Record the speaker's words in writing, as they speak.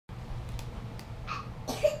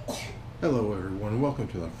Hello everyone, welcome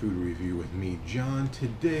to the food review with me, John.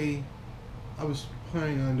 Today, I was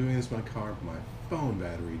planning on doing this in my car, but my phone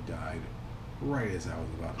battery died right as I was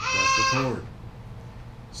about to press record.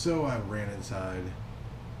 So I ran inside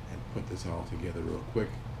and put this all together real quick.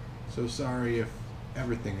 So sorry if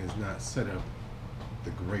everything is not set up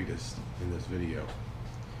the greatest in this video.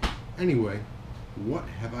 Anyway, what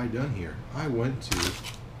have I done here? I went to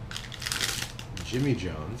Jimmy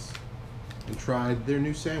John's and tried their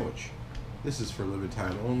new sandwich. This is for limited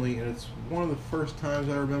time only, and it's one of the first times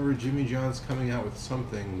I remember Jimmy John's coming out with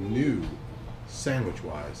something new,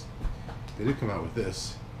 sandwich-wise. They did come out with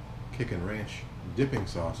this Kickin' Ranch dipping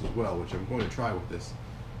sauce as well, which I'm going to try with this.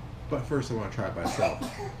 But first I want to try it by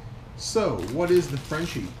itself. So, what is the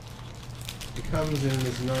Frenchie? It comes in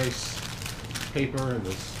this nice paper and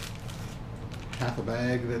this half a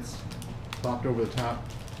bag that's plopped over the top.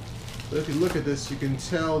 But if you look at this, you can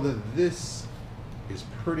tell that this is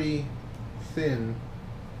pretty thin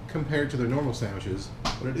compared to their normal sandwiches,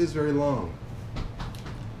 but it is very long.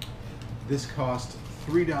 This cost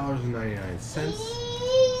 $3.99,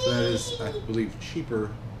 so that is, I believe,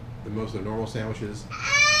 cheaper than most of the normal sandwiches.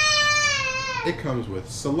 It comes with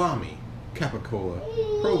salami, capicola,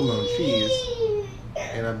 provolone cheese,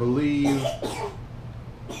 and I believe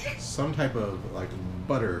some type of like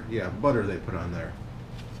butter. Yeah, butter they put on there.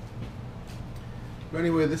 But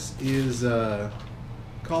anyway, this is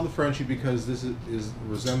called the Frenchie because this is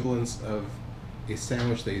resemblance of a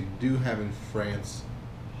sandwich they do have in France,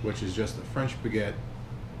 which is just a French baguette,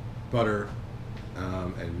 butter,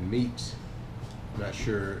 and meat. I'm not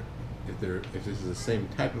sure if this is the same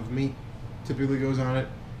type of meat typically goes on it,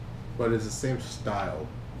 but it's the same style.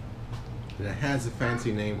 And it has a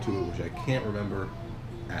fancy name to it, which I can't remember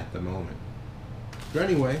at the moment. But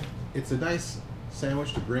anyway, it's a nice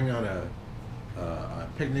sandwich to bring on a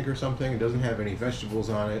picnic or something. It doesn't have any vegetables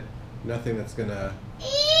on it, nothing that's gonna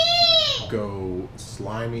go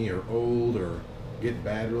slimy or old or get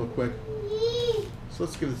bad real quick. So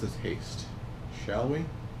let's give this a taste, shall we?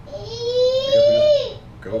 I guess we just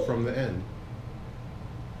go from the end.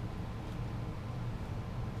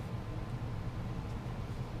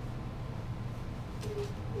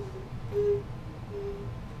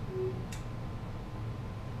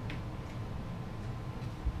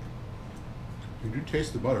 You do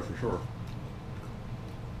taste the butter for sure.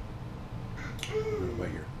 I'm gonna bite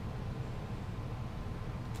here.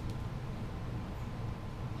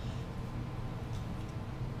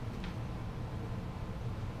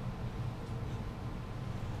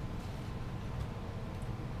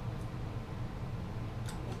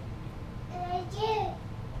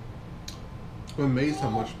 I'm amazed how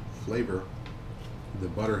much flavor the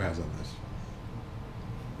butter has on this.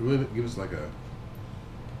 It really gives like a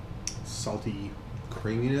salty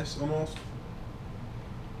creaminess almost.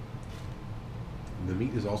 The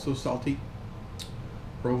meat is also salty.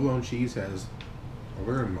 Provolone cheese has a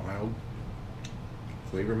very mild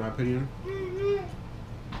flavor in my opinion.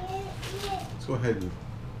 Let's go ahead and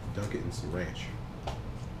dunk it in some ranch.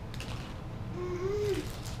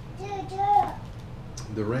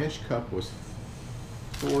 The ranch cup was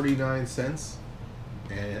 49 cents,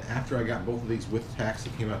 and after I got both of these with tax,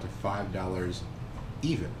 it came out to $5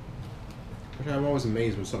 even. Which I'm always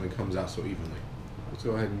amazed when something comes out so evenly. Let's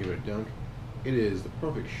go ahead and give it a dunk. It is the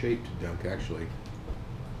perfect shape to dunk, actually.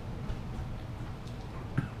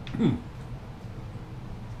 Sorry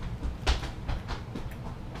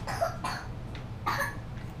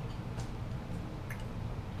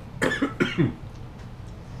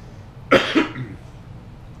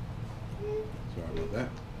about that.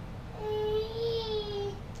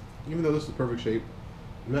 Even though this is the perfect shape,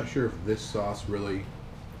 I'm not sure if this sauce really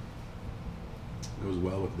goes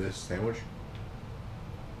well with this sandwich.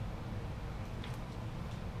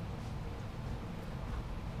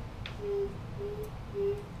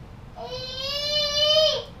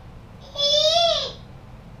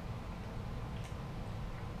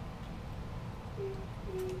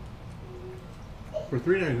 For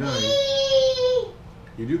 $3.99,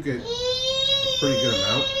 you do get a pretty good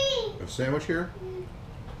amount of sandwich here.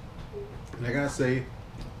 And I gotta say,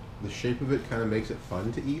 the shape of it kind of makes it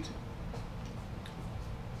fun to eat.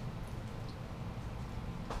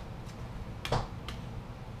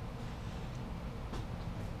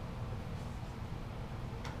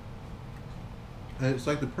 And it's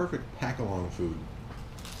like the perfect pack-along food.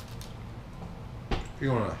 If you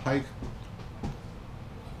go on a hike,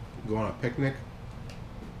 go on a picnic,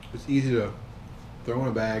 it's easy to throw in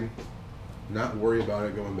a bag, not worry about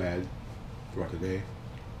it going bad throughout the day.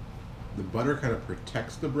 The butter kind of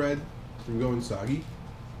protects the bread from going soggy.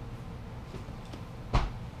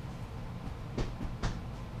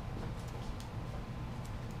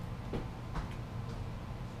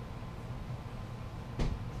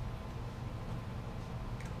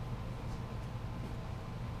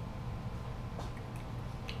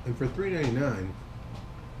 And for $3.99,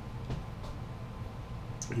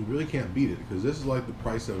 you really can't beat it, because this is like the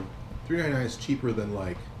price of $3.99 is cheaper than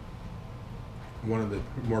like one of the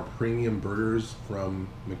more premium burgers from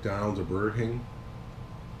McDonald's or Burger King.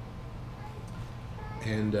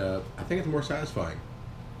 And I think it's more satisfying.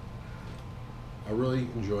 I really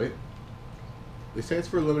enjoy it. They say it's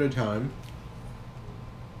for a limited time,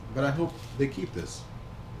 but I hope they keep this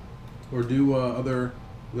or do other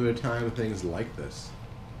limited time things like this.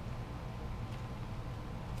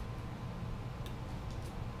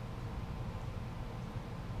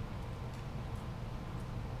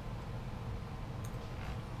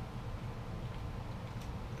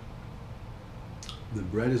 The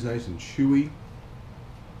bread is nice and chewy.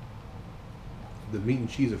 The meat and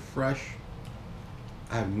cheese are fresh.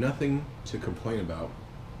 I have nothing to complain about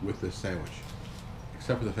with this sandwich,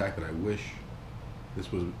 except for the fact that I wish this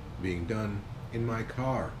was being done in my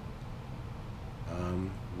car,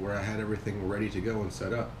 where I had everything ready to go and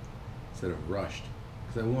set up instead of rushed,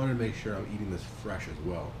 because I wanted to make sure I'm eating this fresh as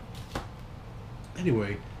well.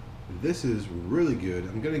 Anyway, this is really good.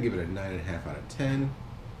 I'm going to give it a 9.5 out of 10.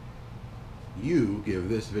 You give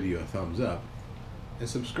this video a thumbs up and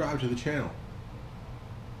subscribe to the channel.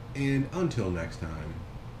 And until next time,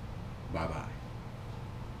 bye-bye.